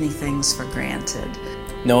take so many things for granted.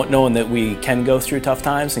 Knowing that we can go through tough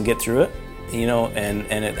times and get through it,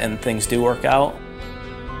 and things do work out.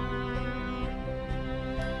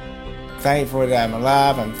 Thankful that I'm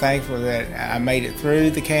alive. I'm thankful that I made it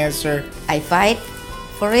through the cancer. I fight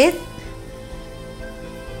for it,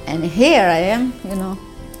 and here I am,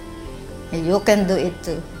 and you can do it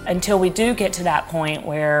too. Until we do get to that point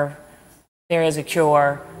where there is a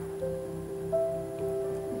cure,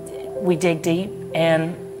 we dig deep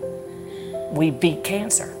and we beat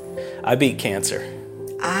cancer. I beat cancer.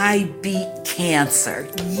 I beat cancer,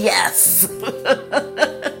 yes.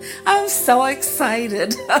 I'm so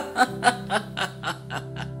excited.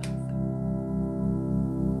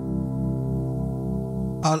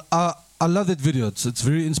 I love that video. It's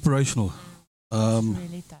very inspirational.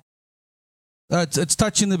 really tough. It's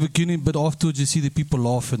touching in the beginning, but afterwards you see the people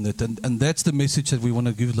laugh in it, and that's the message that we want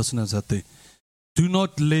to give listeners out there. Do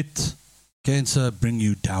not let cancer bring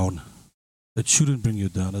you down. It shouldn't bring you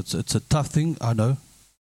down. It's a tough thing, I know.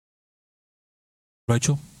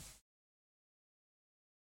 Rachel?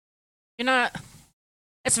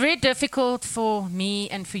 It's very difficult for me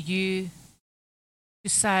and for you to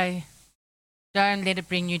say, don't let it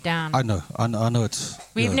bring you down. I know it's...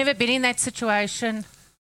 We've never been in that situation.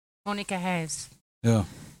 Monica has. Yeah.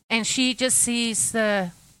 And she just sees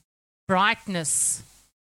the brightness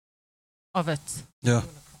of it. Yeah.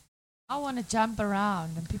 I want to jump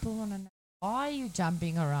around, and people want to know, why are you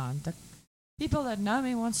jumping around? The people that know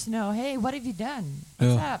me wants to know, hey, what have you done?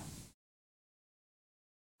 What's up?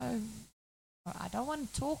 I don't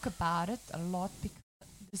want to talk about it a lot because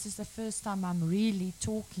this is the first time I'm really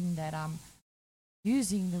talking that I'm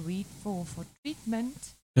using the weed for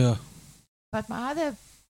treatment. Yeah. But my other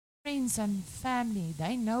friends and family,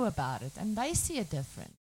 they know about it and they see a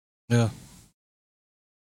difference. Yeah.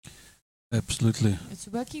 Absolutely. It's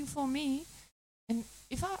working for me. And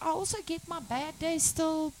if I also get my bad days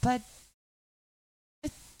still, but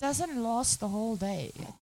it doesn't last the whole day.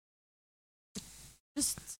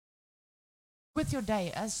 Just with your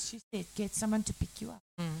day, as she said, get someone to pick you up.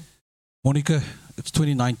 Monica, it's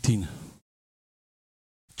 2019.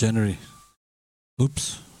 January.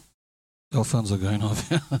 Oops. Cell phones are going off.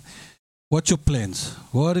 What's your plans?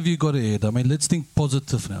 What have you got ahead? I mean, let's think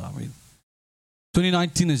positive now. I mean,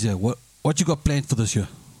 2019 is here. What you got planned for this year?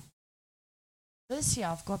 This year,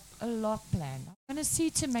 I've got a lot planned. I'm going to see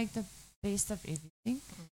to make the best of everything.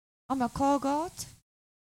 I'm a car guard,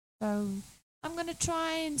 so I'm going to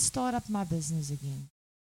try and start up my business again.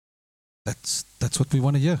 That's what we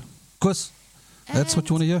want to hear. Of course, that's what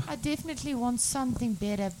you want to hear. I definitely want something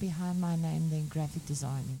better behind my name than graphic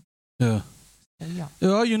designing. Yeah. So, yeah.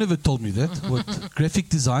 Oh, you never told me that. What graphic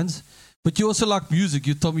designs? But you also like music.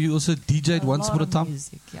 You told me you also DJ'd once upon a time.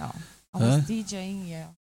 Music, yeah. I was DJing, yeah.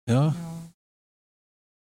 Yeah.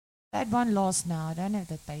 That one lost now. I don't have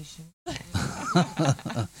the patience.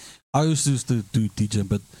 I used to do DJ,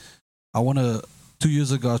 but I want to. 2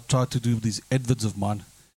 years ago, I tried to do these adverts of mine,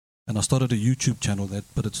 and I started a YouTube channel.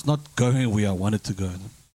 But it's not going where I wanted to go.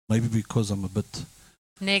 Maybe because I'm a bit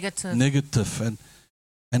negative,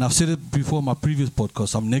 and I've said it before in my previous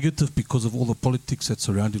podcast. I'm negative because of all the politics that's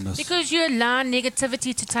surrounding us. Because you allow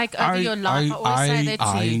negativity to take over your life. I always say that to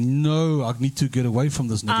I you. know. I need to get away from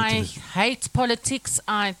this negativity. I hate politics.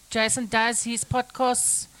 Jason does his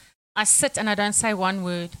podcasts. I sit and I don't say one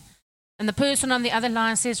word. And the person on the other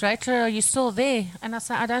line says, Rachel, are you still there? And I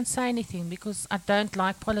say, I don't say anything because I don't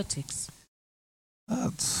like politics.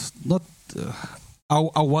 It's not...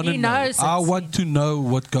 I want to know. I want to know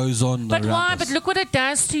what goes on. But why? Us. But look what it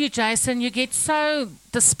does to you, Jason. You get so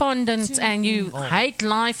despondent and you hate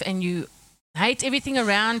life and you hate everything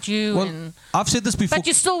around you. Well, and I've said this before. But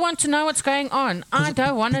you still want to know what's going on. I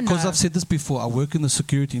don't want to know. Because I've said this before. I work in the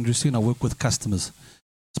security industry and I work with customers.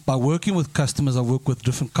 So by working with customers, I work with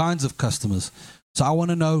different kinds of customers. So I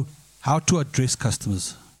want to know how to address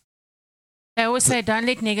customers. They always say, don't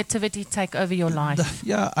let negativity take over your life.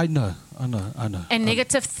 Yeah, I know. And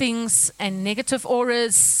negative things and negative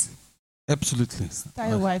auras. Absolutely.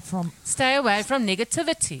 Stay away from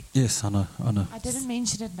negativity. Yes, I know. I didn't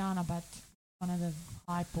mention it now, but one of the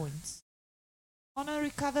high points. I want to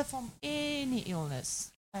recover from any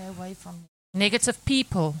illness. Stay away from negative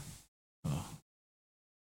people.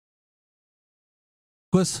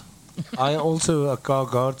 Chris? I also a car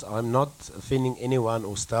guard. I'm not offending anyone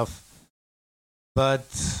or stuff. But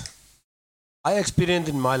I experienced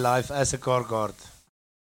in my life as a car guard,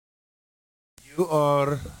 you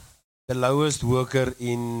are the lowest worker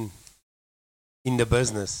in the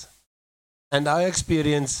business. And I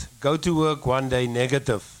experienced go to work one day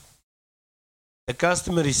negative. The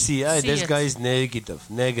customer is this guy is negative.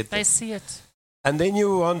 They see it. And then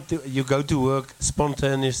you go to work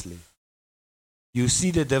spontaneously. You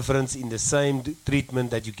see the difference in the same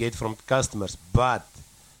treatment that you get from customers. But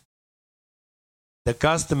the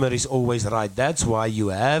customer is always right. That's why you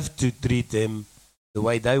have to treat them the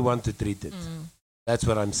way they want to treat it. That's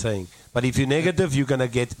what I'm saying. But if you're negative, you're going to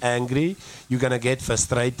get angry, you're going to get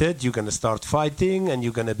frustrated, you're going to start fighting, and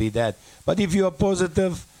you're going to be that. But if you are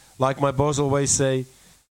positive, like my boss always say,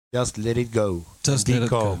 just let it go. Just be let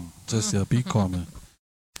calm. It go. Just be calm.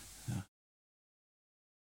 Yeah.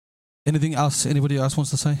 Anything else? Anybody else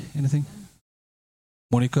wants to say anything?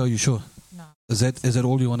 Monica, are you sure? No. Is that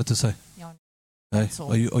all you wanted to say? Yeah. Hey,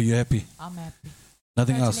 are you happy? I'm happy.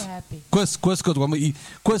 Nothing totally else? Happy.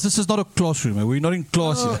 Chris, this is not a classroom, man. We're not in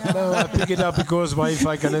class here. No, I pick it up because my wife,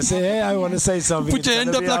 I gonna say, hey, I want to say something. Put your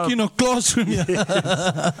hand up like you're in a classroom.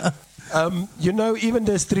 You know, even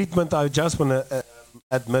this treatment, I just want to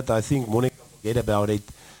admit, I think Monica forget about it.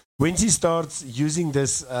 When she starts using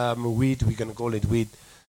this weed, we can call it weed,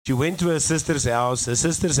 she went to her sister's house. Her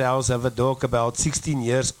sister's house have a dog about 16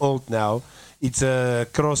 years old now. It's a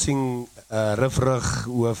crossing Riffrug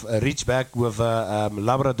with a Ridgeback with a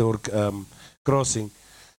Labrador crossing.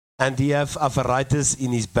 And he have arthritis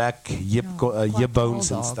in his back, hip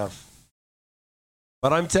bones and stuff.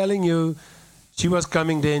 But I'm telling you, she was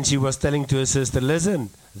coming there and she was telling to her sister, listen,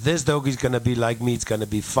 this dog is going to be like me, it's going to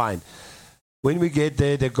be fine. When we get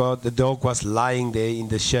there, the dog was lying there in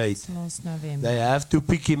the shade. Last November. They have to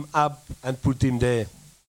pick him up and put him there.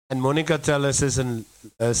 And Monica tell her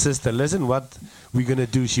sister, listen, what we're going to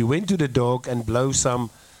do. She went to the dog and blow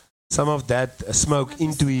some some of that smoke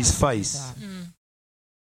into his face.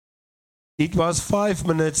 It was 5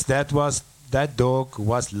 minutes. That dog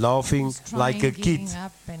was laughing like a kid,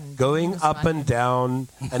 going up and down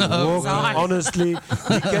and walking. Honestly,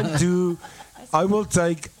 we can do. I will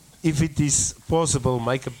take, if it is possible,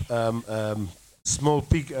 make a small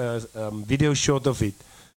video shot of it.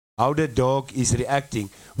 How the dog is reacting.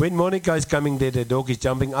 When Monica is coming there, the dog is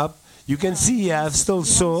jumping up. You can see he has still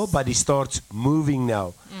sore, but he starts moving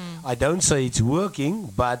now. I don't say it's working,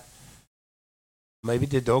 but maybe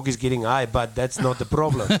the dog is getting high, but that's not the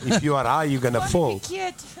problem. If you are high, you're going to fall.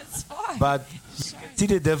 But see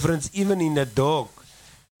the difference even in a dog.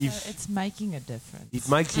 It's making a difference. It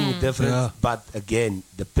makes a difference, but again,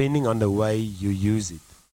 depending on the way you use it.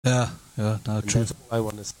 No, true. That's what I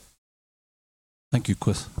want to say. Thank you,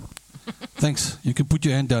 Chris. Thanks. You can put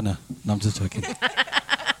your hand down now. No, I'm just joking.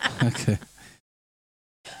 Okay.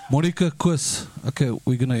 Monica, Chris. Okay,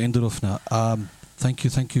 we're going to end it off now. Thank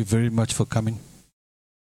you very much for coming.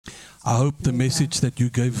 I hope the message that you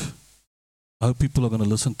gave, I hope people are going to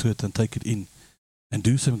listen to it and take it in and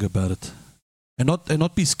do something about it. And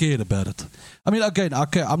not be scared about it. I mean, again,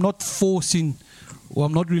 okay, I'm not forcing, or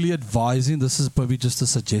I'm not really advising. This is probably just a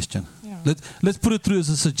suggestion. Yeah. Let's put it through as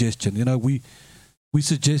a suggestion. You know, we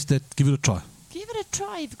suggest that give it a try. Give it a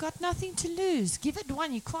try. You've got nothing to lose. Give it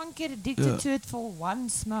one. You can't get addicted to it for one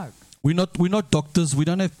smoke. We're not doctors. We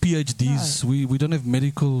don't have PhDs. No. We don't have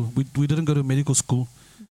medical. We didn't go to medical school.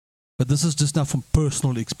 But this is just now from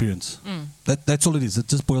personal experience. That's all it is. It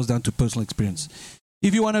just boils down to personal experience.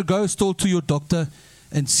 If you want to go still to your doctor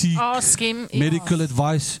and seek medical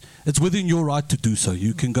advice, it's within your right to do so.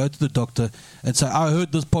 You can go to the doctor and say, I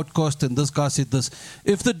heard this podcast and this guy said this.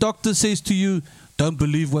 If the doctor says to you, don't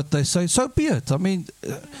believe what they say, so be it. I mean,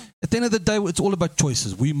 at the end of the day, it's all about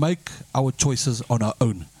choices. We make our choices on our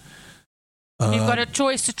own. You've got a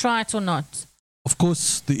choice to try it or not. Of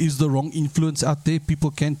course, there is the wrong influence out there. People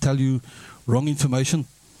can tell you wrong information.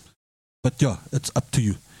 But yeah, it's up to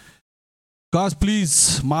you. Guys,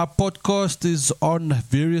 please, my podcast is on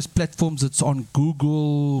various platforms. It's on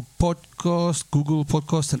Google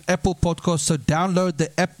Podcast and Apple Podcast. So download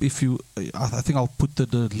the app if you, I think I'll put the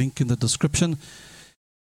link in the description.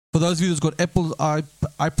 For those of you who's got Apple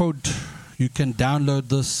iPod, you can download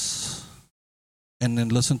this and then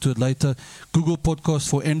listen to it later. Google Podcast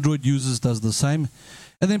for Android users does the same.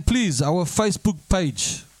 And then please, our Facebook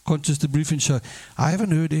page, Conscious Debriefing Show. I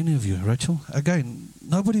haven't heard any of you, Rachel. Again,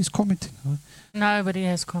 nobody's commenting. Nobody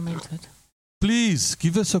has commented. Please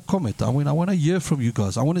give us a comment. I mean, I want to hear from you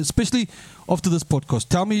guys. I want to, especially after this podcast,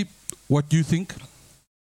 tell me what you think,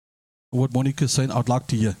 what Monica's saying. I'd like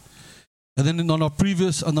to hear. And then on our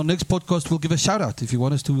next podcast, we'll give a shout out. If you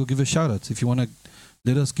want us to, we'll give a shout out. If you want to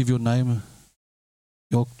let us give your name,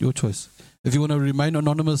 your choice. If you want to remain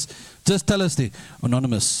anonymous, just tell us there,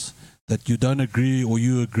 anonymous, that you don't agree or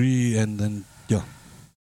you agree, and then, yeah.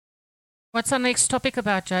 What's our next topic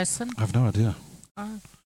about, Jason? I have no idea.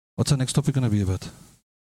 What's our next topic going to be about?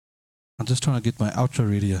 I'm just trying to get my outro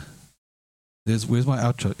ready here. Where's my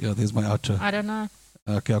outro? Yeah, there's my outro. I don't know.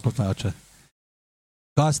 Okay, I've got my outro.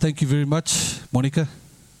 Guys, thank you very much. Monica,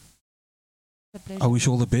 I wish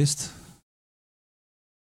you all the best.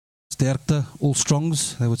 Sterkte, all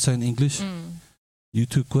strongs, they would say in English. You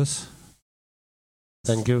too, Chris.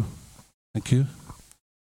 Thank you. Thank you.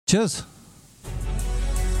 Cheers.